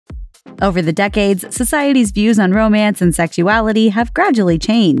Over the decades, society's views on romance and sexuality have gradually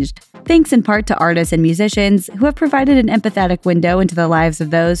changed, thanks in part to artists and musicians who have provided an empathetic window into the lives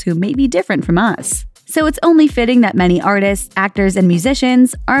of those who may be different from us. So it's only fitting that many artists, actors, and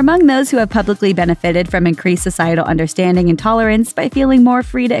musicians are among those who have publicly benefited from increased societal understanding and tolerance by feeling more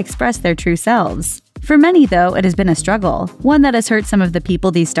free to express their true selves. For many, though, it has been a struggle, one that has hurt some of the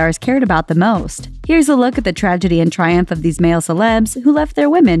people these stars cared about the most. Here's a look at the tragedy and triumph of these male celebs who left their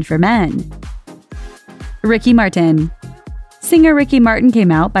women for men. Ricky Martin. Singer Ricky Martin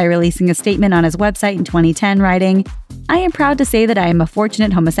came out by releasing a statement on his website in 2010, writing, "I am proud to say that I am a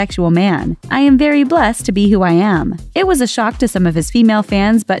fortunate homosexual man. I am very blessed to be who I am." It was a shock to some of his female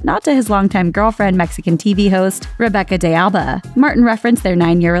fans, but not to his longtime girlfriend, Mexican TV host Rebecca de Alba. Martin referenced their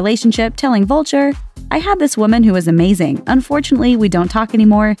 9-year relationship, telling Vulture, "I had this woman who was amazing. Unfortunately, we don't talk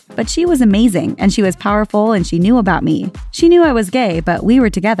anymore, but she was amazing, and she was powerful, and she knew about me. She knew I was gay, but we were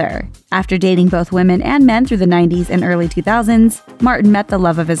together." After dating both women and men through the 90s and early 2000s, Martin met the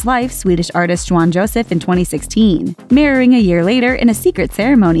love of his life, Swedish artist Johan Josef, in 2016, marrying a year later in a secret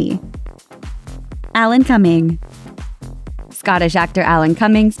ceremony. Alan Cumming. Scottish actor Alan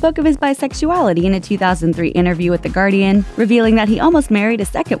Cumming spoke of his bisexuality in a 2003 interview with The Guardian, revealing that he almost married a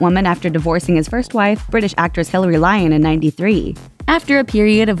second woman after divorcing his first wife, British actress Hilary Lyon, in '93. After a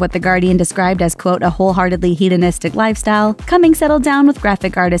period of what The Guardian described as, quote, "a wholeheartedly hedonistic lifestyle," Cumming settled down with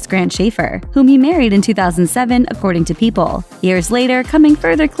graphic artist Grant Schaefer, whom he married in 2007, according to People. Years later, Cumming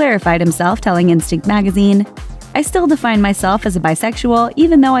further clarified himself, telling Instinct magazine, "I still define myself as a bisexual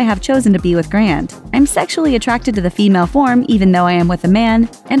even though I have chosen to be with Grant. I'm sexually attracted to the female form even though I am with a man,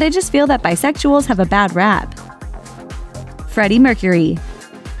 and I just feel that bisexuals have a bad rap." Freddie Mercury.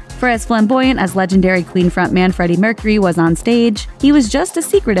 For as flamboyant as legendary Queen frontman Freddie Mercury was on stage, he was just as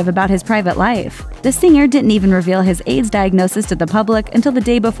secretive about his private life. The singer didn't even reveal his AIDS diagnosis to the public until the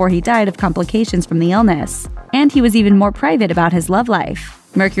day before he died of complications from the illness. And he was even more private about his love life.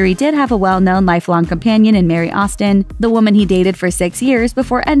 Mercury did have a well-known lifelong companion in Mary Austin, the woman he dated for 6 years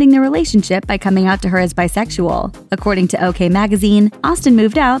before ending the relationship by coming out to her as bisexual. According to OK magazine, Austin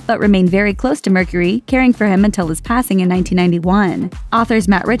moved out but remained very close to Mercury, caring for him until his passing in 1991. Authors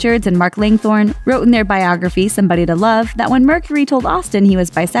Matt Richards and Mark Langthorne wrote in their biography Somebody to Love that when Mercury told Austin he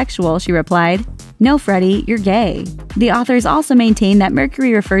was bisexual, she replied, "No, Freddie, you're gay." The authors also maintain that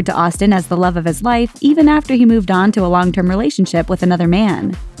Mercury referred to Austin as the love of his life even after he moved on to a long-term relationship with another man.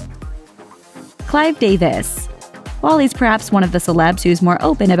 Clive Davis. While he's perhaps one of the celebs who's more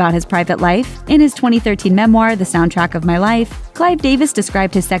open about his private life, in his 2013 memoir, The Soundtrack of My Life, Clive Davis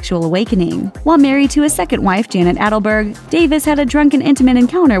described his sexual awakening. While married to his second wife, Janet Adelberg, Davis had a drunken intimate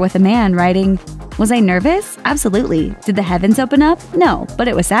encounter with a man, writing, "Was I nervous? Absolutely. Did the heavens open up? No, but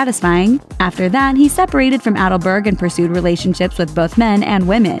it was satisfying." After that, he separated from Adelberg and pursued relationships with both men and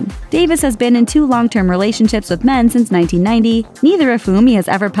women. Davis has been in 2 long-term relationships with men since 1990, neither of whom he has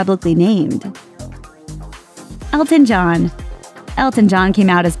ever publicly named. Elton John. Elton John came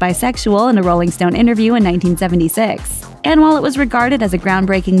out as bisexual in a Rolling Stone interview in 1976. And while it was regarded as a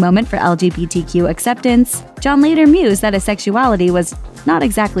groundbreaking moment for LGBTQ acceptance, John later mused that his sexuality was not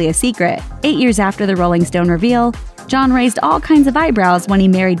exactly a secret. 8 years after the Rolling Stone reveal, John raised all kinds of eyebrows when he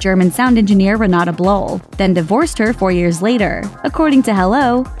married German sound engineer Renata Bloll, then divorced her 4 years later. According to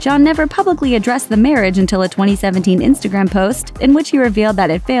Hello, John never publicly addressed the marriage until a 2017 Instagram post in which he revealed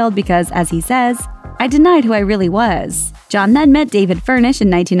that it failed because, as he says, "I denied who I really was." John then met David Furnish in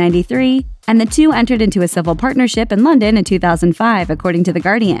 1993, and the two entered into a civil partnership in London in 2005, according to The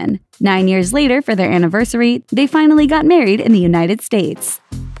Guardian. 9 years later, for their anniversary, they finally got married in the United States.